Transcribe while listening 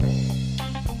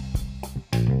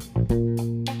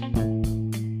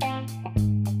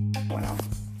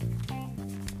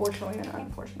Fortunately and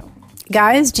unfortunately.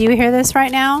 Guys, do you hear this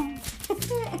right now?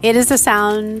 It is the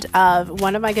sound of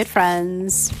one of my good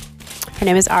friends. Her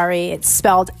name is Ari. It's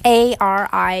spelled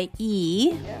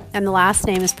A-R-I-E, and the last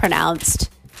name is pronounced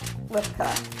Lipka.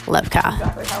 Lipka.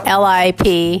 Exactly how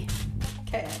L-I-P-K.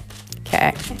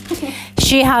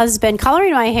 She has been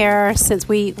coloring my hair since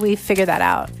we figured that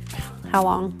out. How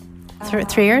long?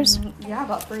 3 years? Yeah,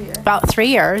 about 3 years. About 3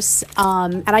 years.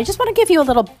 And I just want to give you a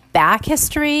little back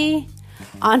history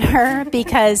on her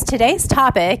because today's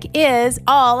topic is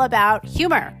all about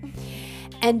humor.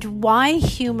 And why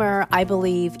humor, I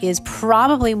believe, is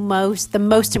probably the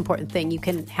most important thing you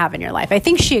can have in your life. I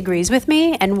think she agrees with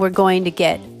me, and we're going to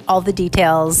get all the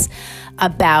details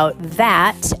about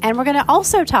that. And we're going to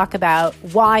also talk about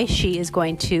why she is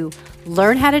going to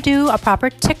learn how to do a proper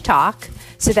TikTok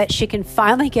so that she can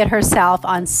finally get herself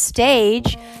on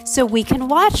stage so we can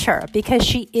watch her, because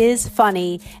she is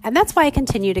funny. And that's why I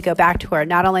continue to go back to her.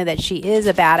 Not only that she is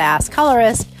a badass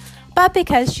colorist, but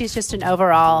because she's just an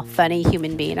overall funny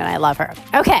human being, and I love her.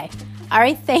 Okay.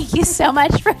 Ari, thank you so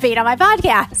much for being on my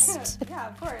podcast. Yeah,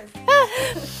 of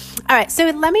course. All right, so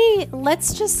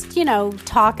let's just,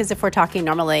 talk as if we're talking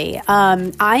normally.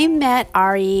 I met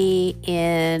Ari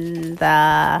in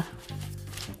the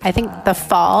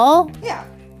fall. Yeah.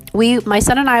 My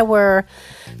son and I were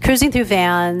cruising through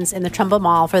Vans in the Trumbull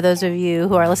Mall. For those of you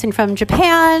who are listening from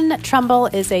Japan, Trumbull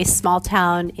is a small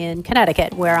town in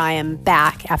Connecticut where I am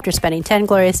back after spending 10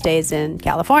 glorious days in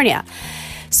California.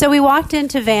 So we walked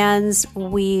into Vans.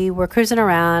 We were cruising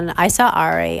around. I saw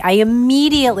Ari. I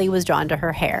immediately was drawn to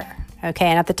her hair. Okay,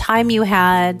 and at the time you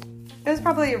had... It was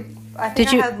probably... I think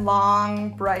I had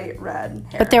long, bright red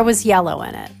hair. But there was yellow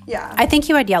in it. Yeah. I think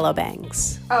you had yellow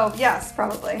bangs. Oh, yes,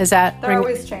 probably. They're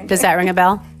always changing. Does that ring a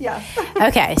bell? Yes.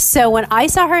 Okay, so when I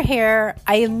saw her hair,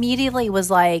 I immediately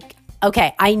was like,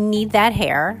 okay, I need that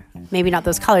hair. Maybe not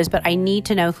those colors, but I need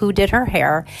to know who did her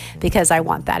hair because I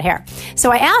want that hair. So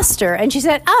I asked her, and she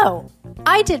said, oh,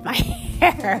 I did my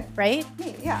hair, right?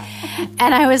 Me, yeah.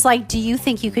 And I was like, do you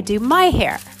think you could do my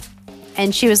hair?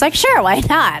 And she was like, sure, why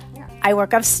not? I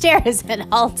work upstairs in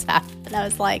Ulta. And I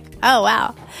was like, oh,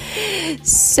 wow.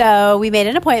 So we made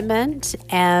an appointment,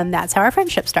 and that's how our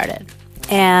friendship started.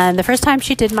 And the first time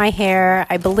she did my hair,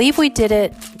 I believe we did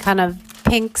it kind of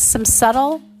pink, some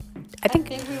subtle. I think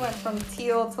we went from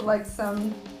teal to like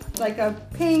a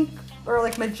pink or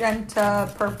like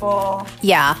magenta, purple.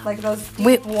 Yeah. Like those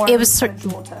deep, warm, it was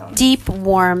jewel tones. Deep,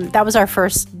 warm. That was our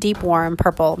first deep, warm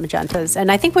purple magentas.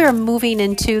 And I think we were moving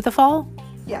into the fall.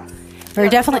 Yeah. We were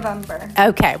definitely November.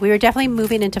 Okay. We were definitely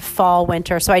moving into fall,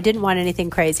 winter, so I didn't want anything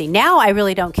crazy. Now I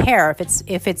really don't care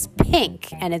if it's pink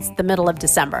and it's the middle of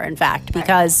December, in fact,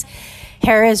 because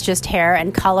hair is just hair,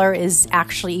 and color is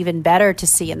actually even better to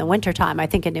see in the wintertime, I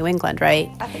think, in New England,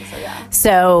 right? I think so, yeah.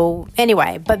 So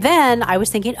anyway, but then I was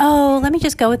thinking, let me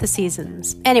just go with the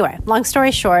seasons. Anyway, long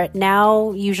story short,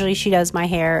 now usually she does my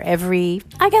hair every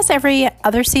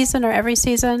other season or every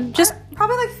season. Just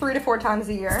probably like 3 to 4 times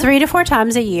a year. 3 to 4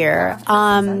 times a year.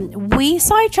 We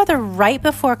saw each other right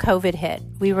before COVID hit.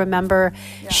 We remember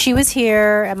she was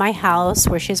here at my house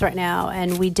where she's right now,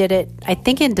 and we did it, I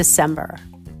think, in December.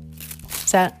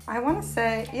 I want to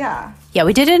say, yeah. Yeah,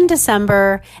 we did it in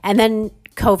December, and then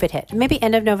COVID hit. Maybe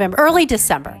end of November, early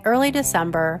December.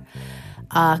 COVID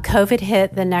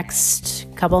hit the next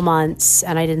couple months,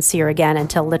 and I didn't see her again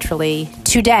until literally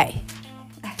today.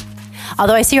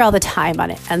 Although I see her all the time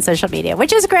on social media,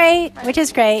 which is great.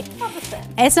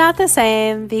 It's not the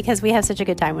same because we have such a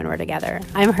good time when we're together.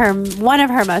 I'm one of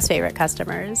her most favorite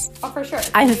customers. Oh, for sure.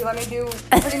 You let me do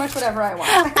pretty much whatever I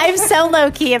want. I'm so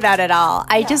low-key about it all.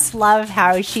 I just love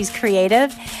how she's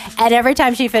creative. And every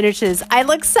time she finishes, I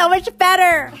look so much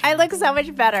better.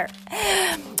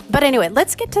 But anyway,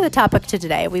 let's get to the topic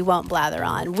today. We won't blather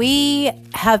on. We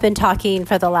have been talking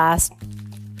for the last,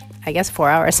 4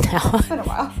 hours now. It's been a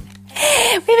while.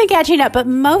 We've been catching up, but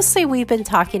mostly we've been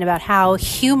talking about how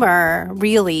humor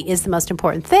really is the most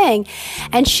important thing.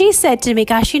 And she said to me,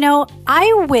 gosh,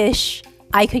 I wish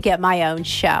I could get my own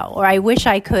show, or I wish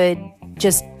I could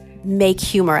just make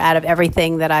humor out of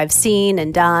everything that I've seen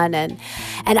and done. And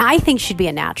I think she'd be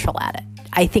a natural at it.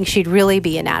 I think she'd really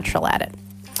be a natural at it.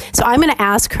 So I'm going to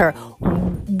ask her,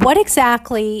 what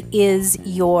exactly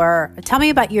tell me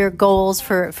about your goals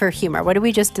for humor. What did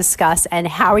we just discuss, and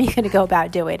how are you going to go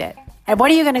about doing it? And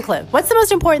what are you going to include? What's the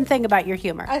most important thing about your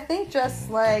humor? I think just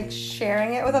like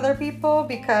sharing it with other people,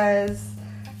 because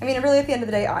I mean, really, at the end of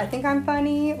the day, I think I'm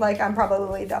funny. Like, I'm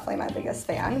probably definitely my biggest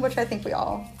fan, which I think we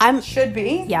all should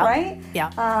be, right?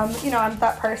 Yeah. You know, I'm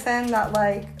that person that,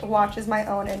 like, watches my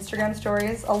own Instagram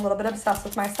stories, a little bit obsessed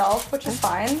with myself, which is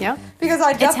fine. Yeah. Because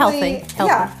I definitely... It's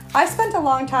healthy. Yeah. I spent a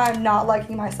long time not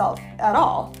liking myself at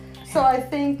all. So I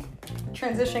think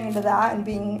transitioning into that and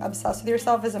being obsessed with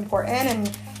yourself is important.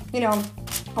 And, you know,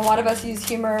 a lot of us use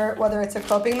humor, whether it's a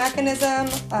coping mechanism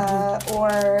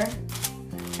or...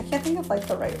 I can't think of, like,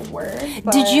 the right word.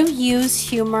 But did you use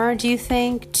humor, do you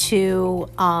think, to,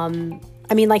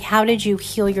 I mean, like, how did you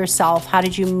heal yourself? How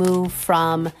did you move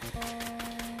from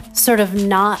sort of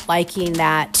not liking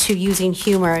that to using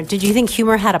humor? Did you think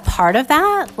humor had a part of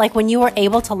that? Like, when you were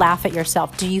able to laugh at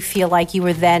yourself, do you feel like you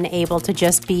were then able to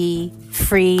just be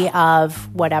free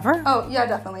of whatever? Oh, yeah,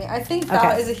 definitely. I think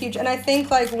that is a huge... And I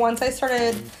think, like, once I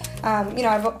started... you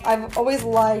know, I've always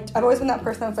been that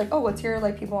person that's like, oh, what's your,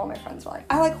 like, people, all my friends are like,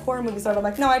 I like horror movies. Or I'm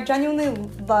like, no, I genuinely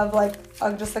love, like,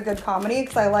 just a good comedy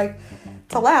because I like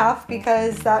to laugh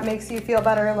because that makes you feel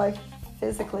better, like,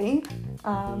 physically.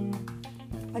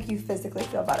 Like, you physically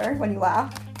feel better when you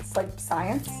laugh. It's, like,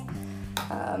 science.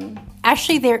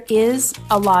 Actually, there is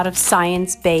a lot of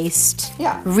science-based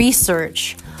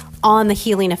research on the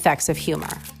healing effects of humor.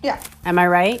 Yeah. Am I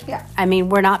right? Yeah. I mean,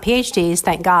 we're not PhDs,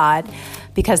 thank God,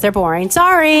 because they're boring.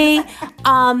 Sorry.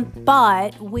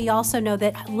 But we also know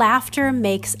that laughter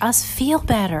makes us feel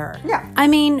better. Yeah. I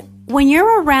mean, when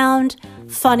you're around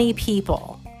funny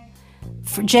people,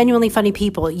 genuinely funny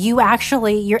people, your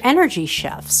energy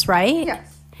shifts, right? Yes.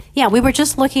 Yeah, we were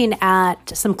just looking at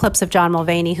some clips of John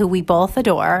Mulvaney, who we both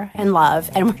adore and love,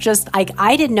 and we're just like,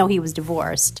 I didn't know he was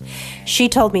divorced. She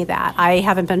told me that. I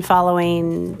haven't been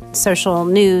following social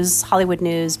news, Hollywood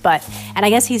news, and I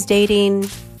guess he's dating.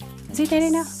 Is he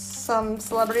dating now? Some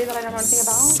celebrity that I don't know anything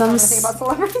about. I don't know anything about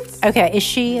celebrities. Okay, is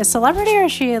she a celebrity or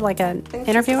is she like an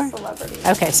interviewer? She's a celebrity.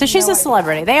 Okay, so she's a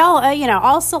celebrity. They all,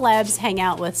 all celebs hang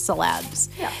out with celebs.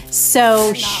 Yeah.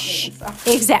 So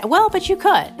exactly. Well, but you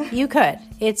could.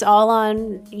 It's all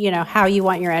on how you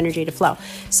want your energy to flow.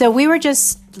 So we were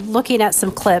just looking at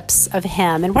some clips of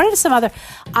him, and what are some other?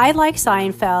 I like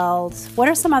Seinfeld. What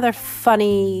are some other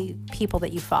funny people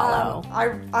that you follow?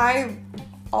 I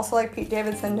also like Pete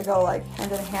Davidson to go like hand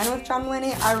in hand with John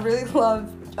Mulaney. I really love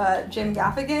Jim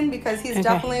Gaffigan because he's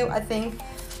definitely, I think,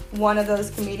 one of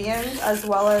those comedians, as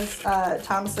well as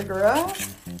Tom Segura.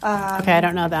 I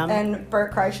don't know them. And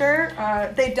Bert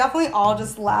Kreischer. They definitely all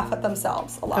just laugh at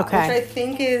themselves a lot, which I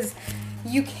think is,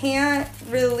 you can't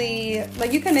really,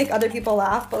 like, you can make other people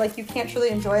laugh, but, like, you can't truly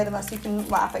enjoy it unless you can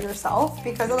laugh at yourself,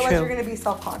 because otherwise you're going to be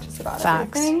self-conscious about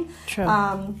everything. True.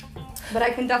 But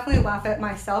I can definitely laugh at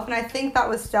myself, and I think that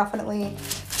was definitely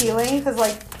healing, because,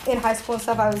 like, in high school and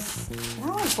stuff, I was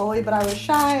not like bullied, but I was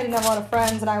shy, I didn't have a lot of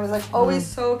friends, and I was, like, always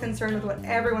so concerned with what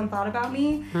everyone thought about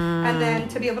me, and then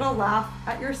to be able to laugh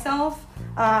at yourself,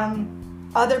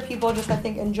 other people just, I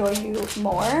think, enjoy you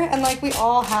more, and, like, we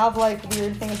all have, like,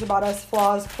 weird things about us,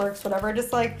 flaws, quirks, whatever,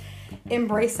 just, like,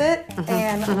 embrace it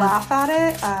and laugh at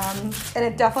it, and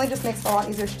it definitely just makes it a lot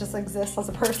easier to just exist as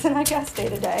a person, I guess, day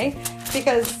to day,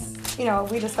 because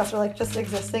we discussed, like, just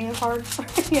existing is hard.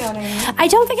 You know what I mean? I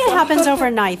don't think it happens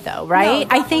overnight, though, right?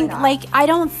 No, I think, not. I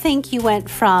don't think you went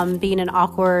from being an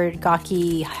awkward,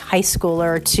 gawky high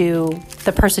schooler to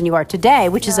the person you are today,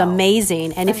 which is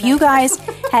amazing. And if you guys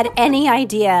had any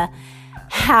idea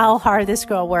how hard this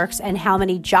girl works and how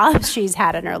many jobs she's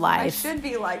had in her life, I should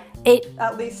be, like,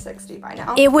 at least 60 by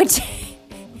now. It would...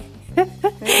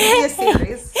 Maybe a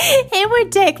series. It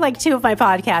would take like 2 of my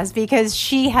podcasts because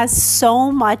she has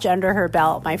so much under her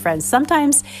belt, my friends.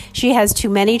 Sometimes she has too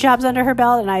many jobs under her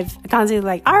belt, and I've constantly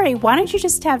like, Ari, why don't you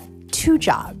just have 2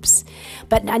 jobs?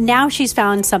 But now she's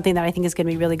found something that I think is going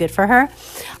to be really good for her.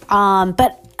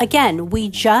 But again, we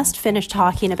just finished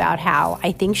talking about how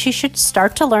I think she should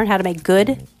start to learn how to make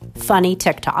good, funny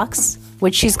TikToks,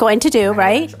 which she's going to do,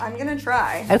 right? I'm going to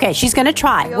try. Okay, she's going to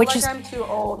try. I feel like I'm too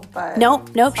old, but...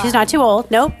 Nope, she's not too old.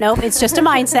 Nope. It's just a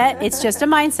mindset. It's just a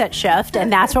mindset shift,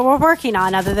 and that's what we're working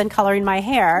on, other than coloring my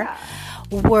hair.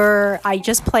 I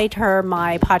just played her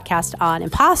my podcast on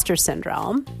imposter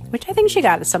syndrome, which I think she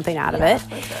got something out of it.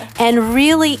 Sure. And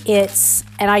really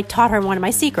and I taught her one of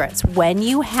my secrets. When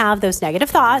you have those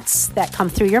negative thoughts that come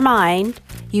through your mind,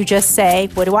 you just say,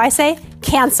 what do I say?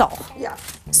 Cancel. Yeah.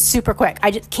 Super quick.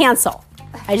 I just cancel.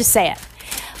 I just say it.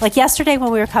 Like yesterday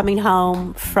when we were coming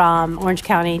home from Orange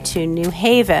County to New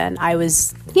Haven, I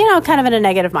was, kind of in a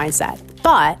negative mindset.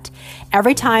 But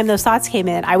every time those thoughts came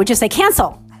in, I would just say,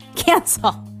 cancel.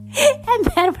 And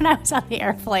then when I was on the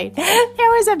airplane,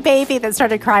 there was a baby that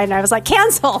started crying. And I was like,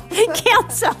 cancel.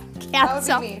 That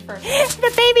would be me for sure.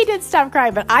 The baby didn't stop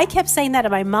crying, but I kept saying that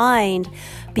in my mind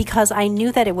because I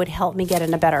knew that it would help me get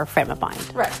in a better frame of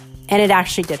mind. Right. And it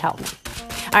actually did help me.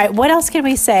 All right, what else can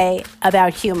we say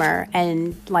about humor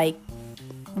and like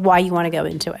why you want to go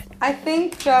into it? I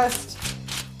think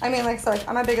I'm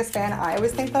my biggest fan. I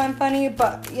always think that I'm funny,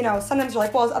 but sometimes you're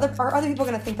like, well, are other people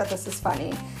going to think that this is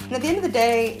funny? And at the end of the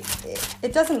day,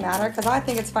 it doesn't matter because I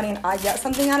think it's funny and I get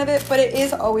something out of it, but it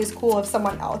is always cool if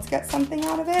someone else gets something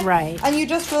out of it. Right. And you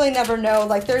just really never know.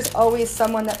 Like, there's always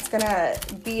someone that's going to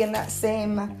be in that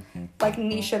same like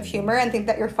niche of humor and think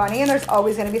that you're funny, and there's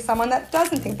always going to be someone that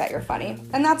doesn't think that you're funny.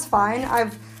 And that's fine.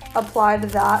 I've applied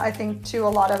that, I think, to a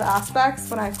lot of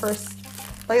aspects. When I first,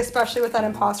 like, especially with that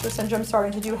imposter syndrome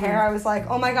starting to do hair, I was like,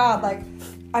 oh my God, like,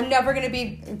 I'm never going to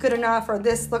be good enough, or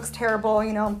this looks terrible,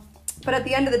 But at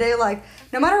the end of the day, like,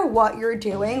 no matter what you're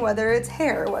doing, whether it's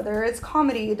hair, whether it's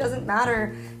comedy, it doesn't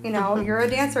matter, you're a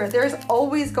dancer. There's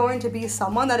always going to be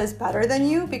someone that is better than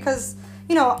you because,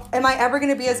 am I ever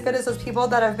going to be as good as those people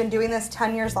that have been doing this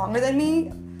 10 years longer than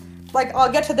me? Like,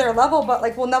 I'll get to their level, but,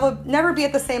 like, we'll never be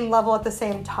at the same level at the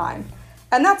same time.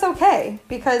 And that's okay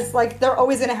because, like, they're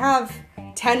always going to have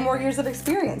 10 more years of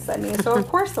experience than me, so of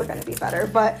course they're going to be better.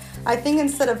 But I think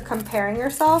instead of comparing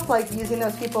yourself, like, using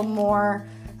those people more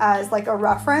as like a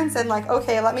reference and like,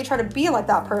 okay, let me try to be like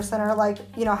that person, or like,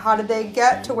 how did they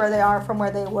get to where they are from where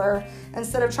they were,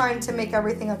 instead of trying to make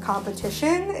everything a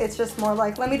competition. It's just more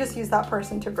like, let me just use that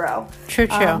person to grow. True.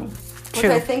 Which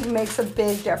I think makes a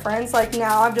big difference. Like,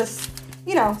 now I'm just,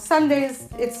 some days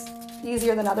it's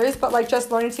easier than others, but like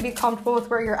just learning to be comfortable with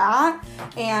where you're at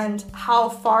and how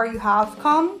far you have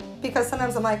come, because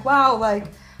sometimes I'm like, wow, like,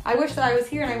 I wish that I was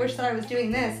here and I wish that I was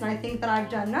doing this and I think that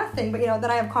I've done nothing, but then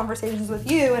I have conversations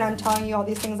with you and I'm telling you all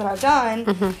these things that I've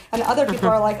done, and other people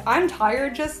are like, I'm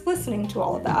tired just listening to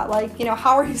all of that. Like,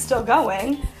 how are you still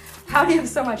going? How do you have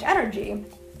so much energy?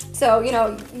 So,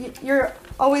 you're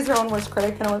always your own worst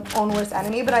critic and own worst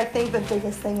enemy, but I think the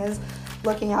biggest thing is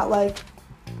looking at like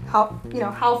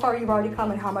how far you've already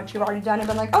come and how much you've already done, and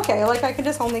been like, okay, like, I can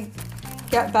just only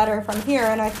get better from here.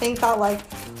 And I think that, like,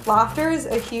 laughter is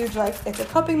a huge, like, it's a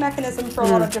coping mechanism for a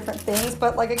lot of different things,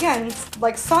 but, like, again,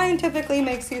 like, scientifically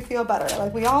makes you feel better.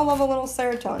 Like, we all love a little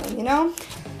serotonin,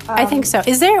 I think so.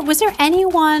 Was there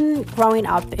anyone growing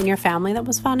up in your family that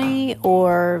was funny,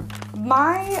 or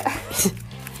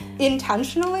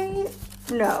intentionally?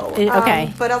 No.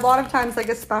 Okay. But a lot of times, like,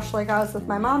 especially, like, I was with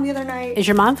my mom the other night. Is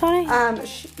your mom funny?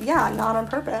 Yeah, not on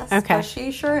purpose. Okay. But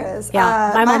she sure is.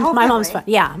 Yeah. My mom's funny.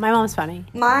 Yeah, my mom's funny.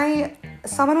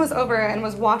 Someone was over and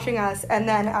was watching us, and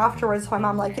then afterwards my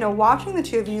mom, like, watching the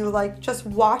two of you, like, just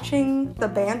watching the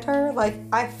banter, like,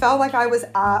 I felt like I was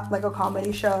at, like, a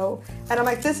comedy show, and I'm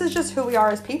like, this is just who we are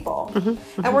as people.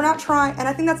 And we're not trying, and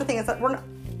I think that's the thing, is that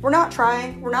we're not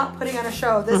trying, we're not putting on a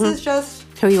show. This is just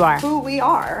who you are. Who we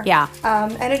are. Yeah.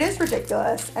 And it is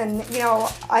ridiculous. And,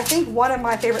 I think one of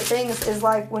my favorite things is,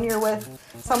 like, when you're with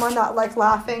someone that, like,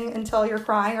 laughing until you're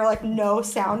crying, or, like, no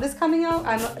sound is coming out.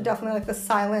 I'm definitely, like, the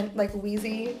silent, like,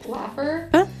 wheezy laugher.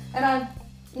 And I'm,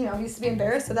 used to be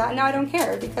embarrassed of that. And now I don't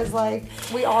care because, like,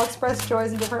 we all express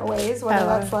joys in different ways, whether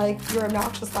that's, like, your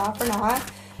obnoxious laugh or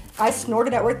not. I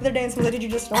snorted at work the other day and someone said, did you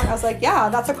just snort? I was like, yeah,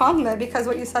 that's a compliment because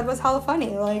what you said was hella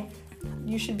funny. Like,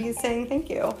 you should be saying thank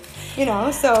you.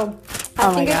 So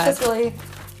I think it's just really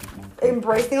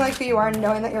embracing, like, who you are and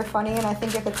knowing that you're funny. And I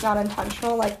think if it's not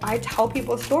intentional, like, I tell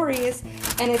people stories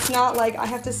and it's not like I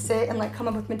have to sit and, like, come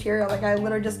up with material. Like, I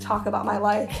literally just talk about my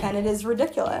life and it is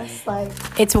ridiculous. Like,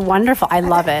 it's wonderful. I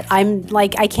love it. I'm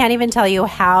like, I can't even tell you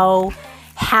how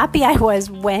happy I was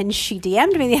when she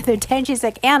DM'd me the other day and she's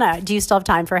like, Anna, do you still have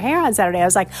time for hair on Saturday? I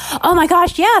was like, oh my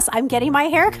gosh, yes, I'm getting my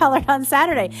hair colored on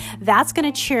Saturday. That's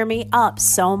going to cheer me up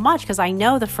so much because I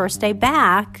know the first day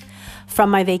back from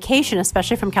my vacation,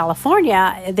 especially from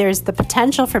California, there's the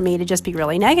potential for me to just be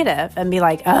really negative and be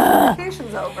like, ugh.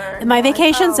 Vacation's over. My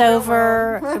vacation's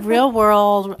over. Real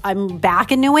world. I'm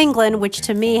back in New England, which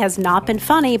to me has not been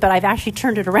funny, but I've actually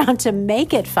turned it around to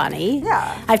make it funny.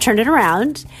 Yeah. I've turned it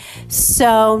around.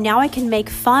 So now I can make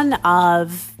fun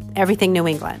of everything New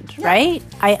England, right?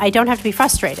 I don't have to be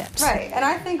frustrated. Right. And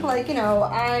I think, like,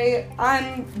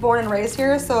 I'm born and raised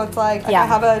here, so it's like, I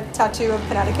have a tattoo of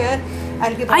Connecticut.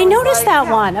 And people I noticed like,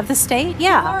 that one of the state,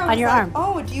 on your arm.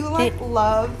 Oh, do you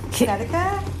love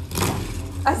Connecticut?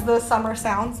 As the summer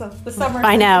sounds of the summer.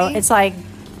 I know. It's like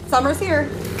summer's here.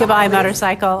 Goodbye,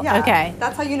 motorcycle. Yeah, okay.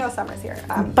 That's how you know summer's here.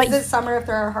 But is it summer if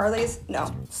there are Harleys?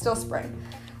 No, still spring.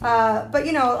 But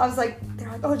I was like, they're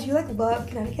are like, oh, do you like love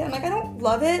Connecticut? I'm like, I don't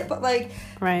love it, but like,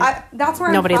 right. That's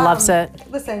where nobody I'm from. loves it.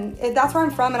 Listen, that's where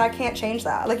I'm from, and I can't change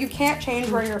that. Like, you can't change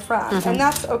where you're from, and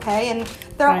that's okay. And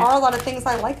there are a lot of things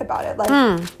I like about it. Like,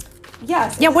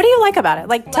 yes. Yeah. What do you like about it?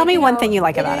 Like, tell me one thing you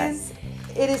like about it.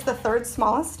 It is the third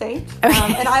smallest state,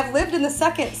 and I've lived in the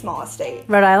second smallest state,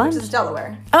 Rhode Island, which is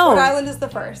Delaware. Oh, Rhode Island is the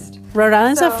first. Rhode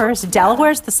Island's the first.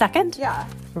 Delaware's the second. Yeah.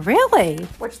 Really?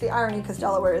 Which the irony, because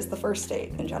Delaware is the first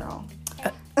state in general.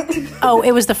 Oh,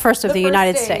 it was the first of the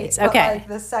United state, States. Okay. But like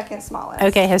the second smallest.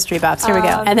 Okay, history buffs. Here we go.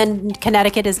 And then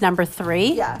Connecticut is number 3.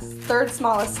 Yes, third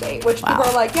smallest state. Which people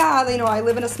are like, yeah, I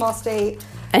live in a small state,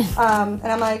 and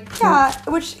I'm like, yeah,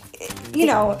 which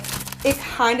it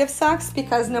kind of sucks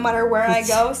because no matter where I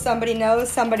go, somebody knows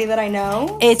somebody that I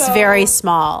know. It's very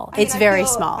small. It's very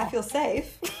small. I feel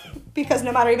safe because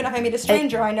no matter, even if I meet a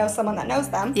stranger, I know someone that knows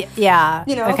them. Yeah.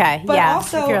 Okay. But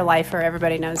also, if you're a lifer,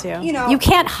 everybody knows you. You know, you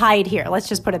can't hide here. Let's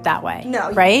just put it that way.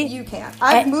 No, right? You can't.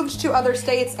 I've moved to other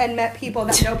states and met people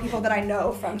that know people that I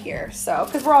know from here. So,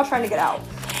 because we're all trying to get out.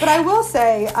 But I will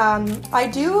say, I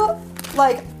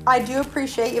do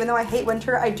appreciate, even though I hate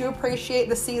winter, I do appreciate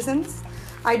the seasons.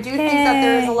 I do think that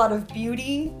there is a lot of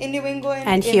beauty in New England.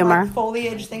 And in humor. Like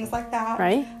foliage, things like that.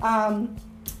 Right.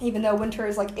 Even though winter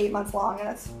is like 8 months long and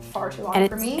it's far too long and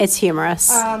for me. It's humorous.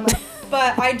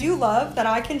 But I do love that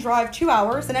I can drive 2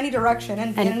 hours in any direction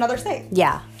and be in another state.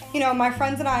 Yeah. My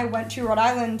friends and I went to Rhode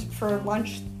Island for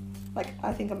lunch.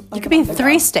 You could be in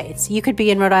 3 states. You could be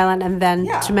in Rhode Island and then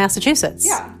to Massachusetts.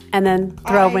 Yeah. And then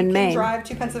throw in Maine. I can drive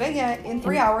to Pennsylvania in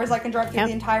 3 hours. I can drive through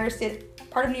the entire state,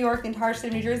 part of New York, the entire state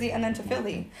of New Jersey, and then to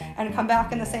Philly and come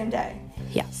back in the same day.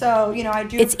 Yeah. So, I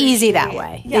do It's easy that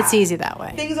way. Yeah. It's easy that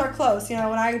way. Things are close. When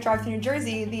I drive through New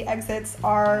Jersey, the exits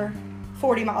are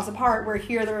 40 miles apart, where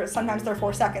here sometimes they're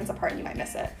 4 seconds apart and you might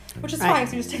miss it, which is fine,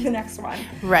 so you just take the next one.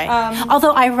 Right.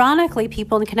 Although ironically,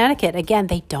 people in Connecticut, again,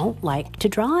 they don't like to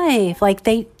drive. Like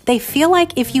they feel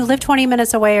like if you live 20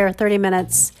 minutes away or 30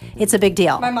 minutes, it's a big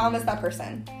deal. My mom is that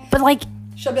person. But like,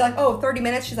 she'll be like, oh, 30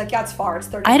 minutes. She's like, yeah, it's far. It's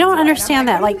 30 minutes. I don't understand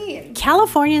that. What do you mean?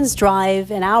 Californians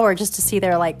drive an hour just to see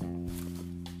their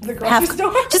the grocery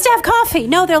store. Just to have coffee.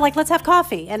 No, they're like, let's have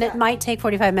coffee. And it might take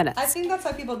 45 minutes. I think that's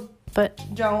why people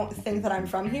don't think that I'm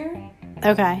from here.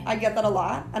 Okay. I get that a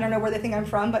lot. I don't know where they think I'm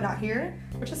from, but not here,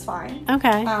 which is fine.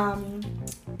 Okay.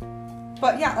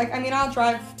 But yeah,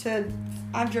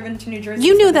 I've driven to New Jersey.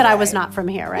 You knew that I was not from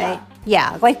here, right?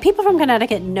 Yeah. Like people from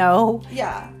Connecticut know.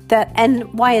 Yeah. That,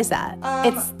 and why is that?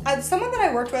 Someone that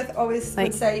I worked with always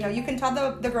would say, you can tell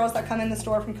the girls that come in the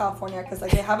store from California because they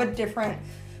have a different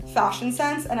fashion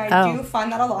sense, and I do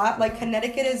find that a lot. Like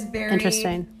Connecticut is very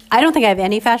interesting. I don't think I have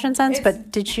any fashion sense,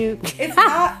 but did you? It's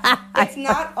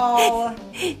not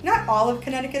all of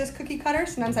Connecticut is cookie cutter.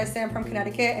 Sometimes I say I'm from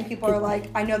Connecticut, and people are like,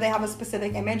 I know they have a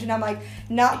specific image, and I'm like,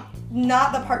 not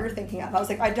the part you're thinking of. I was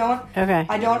like, I don't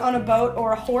own a boat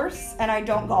or a horse, and I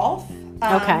don't golf.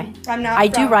 Okay. I'm not. I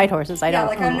do ride horses. I don't.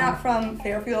 I'm not from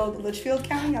Fairfield, Litchfield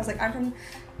County. I was like, I'm from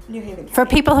New Haven County. For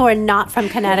people who are not from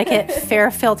Connecticut,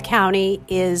 Fairfield County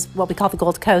is what we call the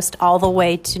Gold Coast, all the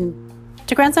way to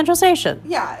Grand Central Station.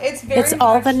 Yeah, it's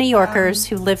all the New Yorkers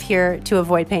who live here to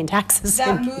avoid paying taxes.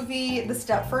 That movie, The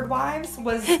Stepford Wives,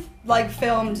 was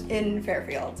filmed in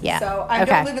Fairfield. Yeah. So I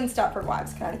don't live in Stepford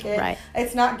Wives, Connecticut. Right.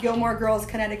 It's not Gilmore Girls,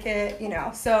 Connecticut.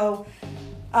 So.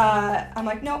 I'm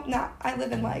like, nope, I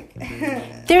live in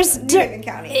there's New Haven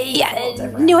County.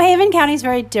 Yeah, New Haven County is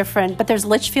very different, but there's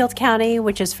Litchfield County,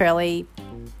 which is fairly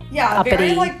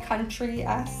uppity, very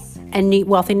country-esque. And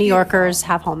wealthy New Yorkers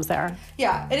have homes there.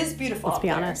 Yeah, it is beautiful. Let's be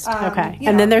honest. Okay,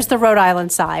 and then there's the Rhode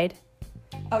Island side.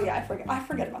 Oh yeah, I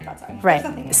forget about that side. Right.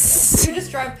 There's nothing. You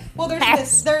just drive. Well, there's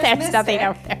Mystic. Nothing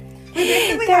out there. We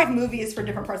basically have movies for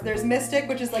different parts. There's Mystic,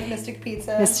 which is like Mystic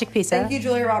Pizza. Mystic Pizza. Thank you,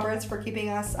 Julia Roberts, for keeping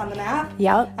us on the map.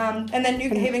 Yep. And then New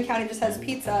Haven County just has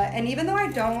pizza. And even though I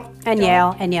don't...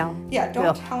 Yale. Yeah,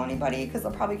 don't tell anybody because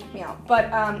they'll probably kick me out.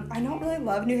 But I don't really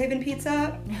love New Haven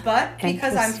pizza. But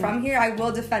because I'm from here, I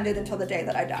will defend it until the day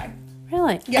that I die.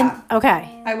 Really? Yeah.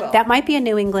 Okay. I will. That might be a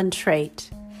New England trait.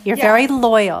 You're very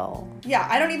loyal. Yeah,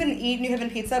 I don't even eat New Haven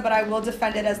pizza, but I will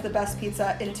defend it as the best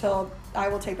pizza until I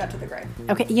will take that to the grave.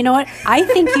 Okay, you know what? I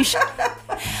think you should.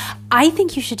 I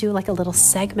think you should do like a little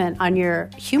segment on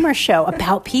your humor show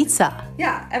about pizza.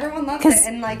 Yeah, everyone loves it,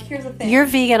 and here's the thing. You're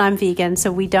vegan, I'm vegan,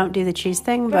 so we don't do the cheese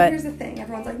thing. But here's the thing: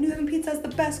 everyone's like, New Haven pizza is the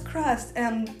best crust,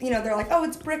 and they're like, oh,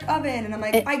 it's brick oven, and I'm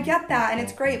like, I get that, and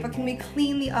it's great, but can we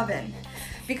clean the oven?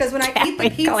 Because when I eat the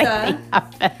pizza,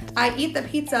 I eat the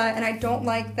pizza and I don't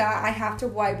like that I have to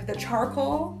wipe the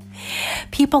charcoal.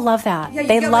 People love that. Yeah,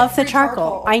 they love the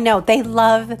charcoal. I know. They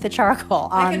love the charcoal.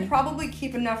 I could probably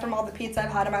keep enough from all the pizza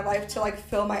I've had in my life to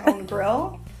fill my own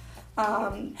grill.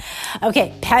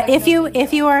 Okay,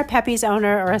 if you are a Pepe's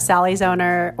owner or a Sally's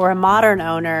owner or a Modern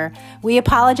owner, we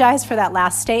apologize for that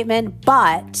last statement,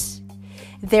 but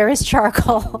there is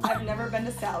charcoal. I've never been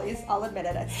to Sally's. I'll admit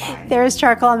it. It's fine. There is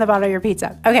charcoal on the bottom of your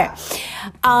pizza. Okay.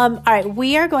 All right.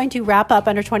 We are going to wrap up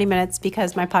under 20 minutes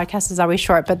because my podcast is always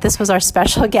short, but this was our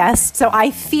special guest. So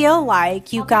I feel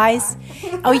like you guys,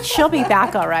 she'll be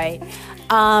back. All right.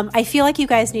 I feel like you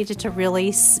guys needed to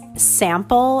really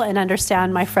sample and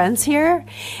understand my friends here.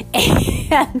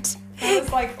 And it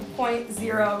was like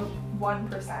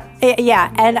 0.01%.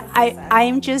 Yeah. And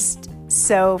I'm just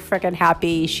so freaking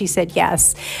happy she said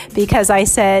yes, because I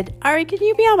said, all right, can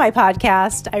you be on my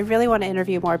podcast? I really want to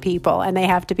interview more people and they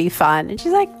have to be fun. And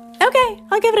she's like, okay,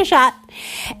 I'll give it a shot.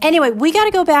 Anyway, we got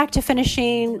to go back to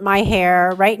finishing my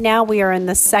hair. Right now we are in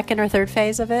the second or third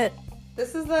phase of it.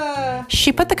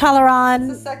 She put the color on.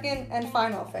 This is the second and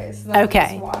final phase.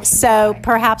 Okay, so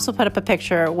perhaps we'll put up a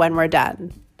picture when we're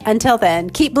done. Until then,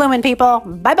 keep blooming, people.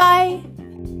 Bye-bye.